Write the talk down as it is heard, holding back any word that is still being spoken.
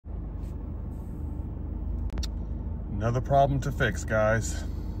Another problem to fix, guys.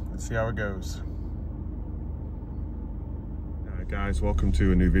 Let's see how it goes. All right, guys, welcome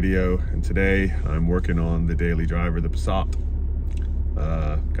to a new video. And today I'm working on the daily driver, the Passat.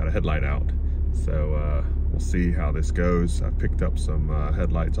 Got a headlight out. So we'll see how this goes. I picked up some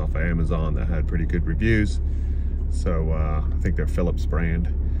headlights off of Amazon that had pretty good reviews. So I think they're Phillips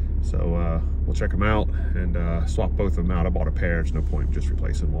brand. So we'll check them out and swap both of them out. I bought a pair. There's no point just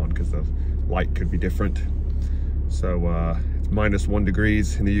replacing one because the light could be different. So it's -1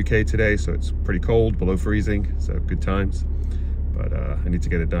 degrees in the UK today, so it's pretty cold, below freezing, so good times. But I need to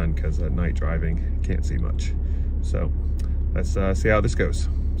get it done because at night driving, can't see much. So let's see how this goes.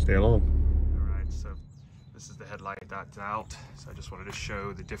 Stay along. All right, so this is the headlight that's out. So I just wanted to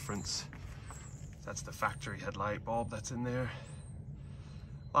show the difference. That's the factory headlight bulb that's in there.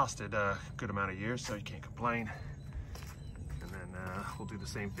 Lasted a good amount of years, so you can't complain. And then we'll do the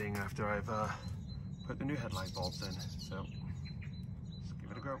same thing after I've put the new headlight bulbs in. So let's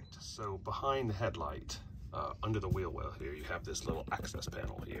give it a go. So behind the headlight, under the wheel well here, you have this little access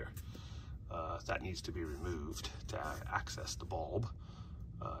panel here. That needs to be removed to access the bulb.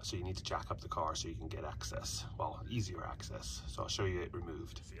 So you need to jack up the car so you can get access, well, easier access. So I'll show you it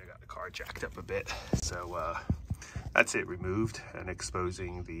removed. See, I got the car jacked up a bit. So that's it removed and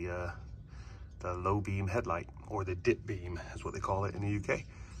exposing the low beam headlight, or the dip beam is what they call it in the UK.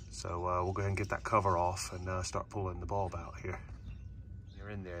 So we'll go ahead and get that cover off and start pulling the bulb out here. You're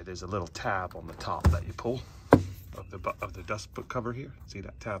in there, there's a little tab on the top that you pull of the dust cover here. See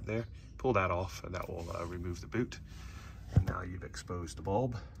that tab there? Pull that off and that will remove the boot. And now you've exposed the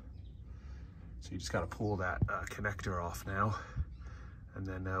bulb. So you just got to pull that connector off now and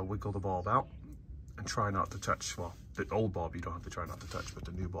then wiggle the bulb out and try not to touch, well, the old bulb you don't have to try not to touch, but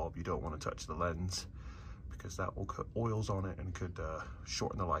the new bulb you don't want to touch the lens because that will put oils on it and could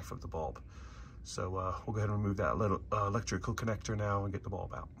shorten the life of the bulb. So we'll go ahead and remove that little electrical connector now and get the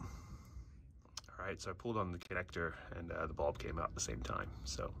bulb out. All right, so I pulled on the connector and the bulb came out at the same time.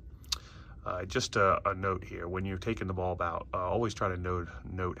 So just a note here, when you're taking the bulb out, always try to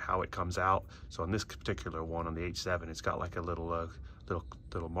note how it comes out. So on this particular one, on the H7, it's got like a little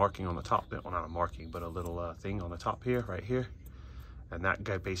marking on the top, well, not a marking, but a little thing on the top here, right here. And that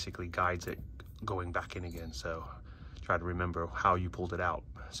guy basically guides it going back in again. So try to remember how you pulled it out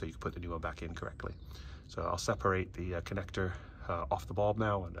so you can put the new one back in correctly. So I'll separate the connector off the bulb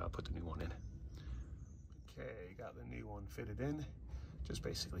now and put the new one in. Okay, got the new one fitted in. Just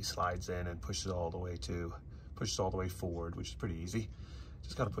basically slides in and pushes all the way forward, which is pretty easy.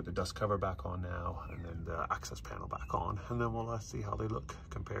 Just got to put the dust cover back on now and then the access panel back on, and then we'll see how they look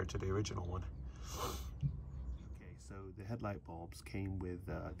compared to the original one. Okay, so the headlight bulbs came with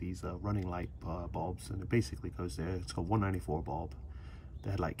these running light bulbs, and it basically goes there. It's called 194 bulb.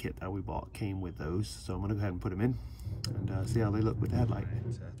 The headlight kit that we bought came with those, so I'm gonna go ahead and put them in and see how they look with the headlight.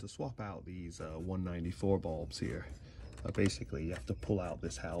 To swap out these 194 bulbs here, basically you have to pull out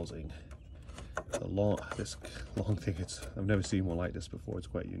this housing. This long thing, I've never seen one like this before. It's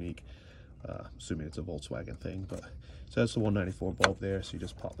quite unique. Assuming it's a Volkswagen thing, but so that's the 194 bulb there. So you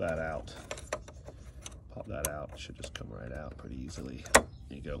just pop that out. It should just come right out pretty easily. There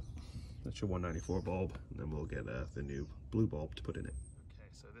you go. That's your 194 bulb, and then we'll get the new blue bulb to put in it. Okay,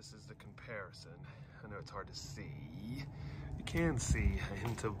 so this is the comparison. I know it's hard to see. You can see a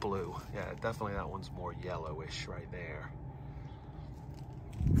hint of blue. Yeah, definitely that one's more yellowish right there.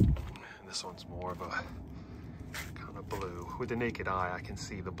 This one's more of a kind of blue. With the naked eye, I can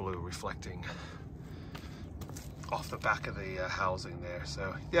see the blue reflecting off the back of the housing there.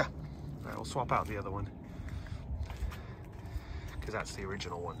 So yeah, all right, we'll swap out the other one because that's the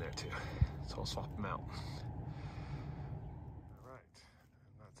original one there too. So I'll swap them out. All right,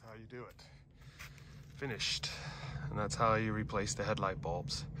 and that's how you do it. Finished. And that's how you replace the headlight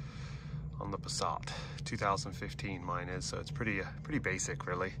bulbs on the Passat. 2015 mine is, so it's pretty basic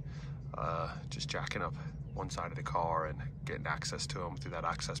really. Just jacking up one side of the car and getting access to them through that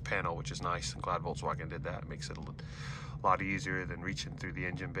access panel, which is nice. I'm glad Volkswagen did that. It makes it a lot easier than reaching through the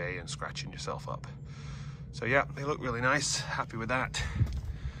engine bay and scratching yourself up. So yeah, they look really nice. Happy with that.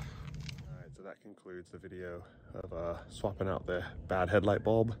 All right, so that concludes the video of swapping out the bad headlight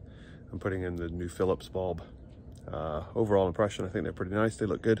bulb and putting in the new Phillips bulb. Overall impression, I think they're pretty nice. They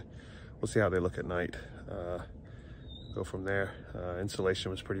look good. We'll see how they look at night. Go from there.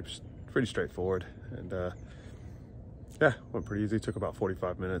 Installation was pretty straightforward, and yeah, went pretty easy. Took about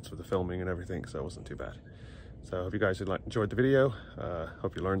 45 minutes with the filming and everything, so it wasn't too bad. So I hope you guys enjoyed the video.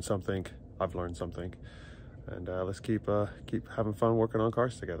 Hope you learned something. I've learned something, and let's keep having fun working on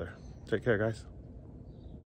cars together. Take care, guys.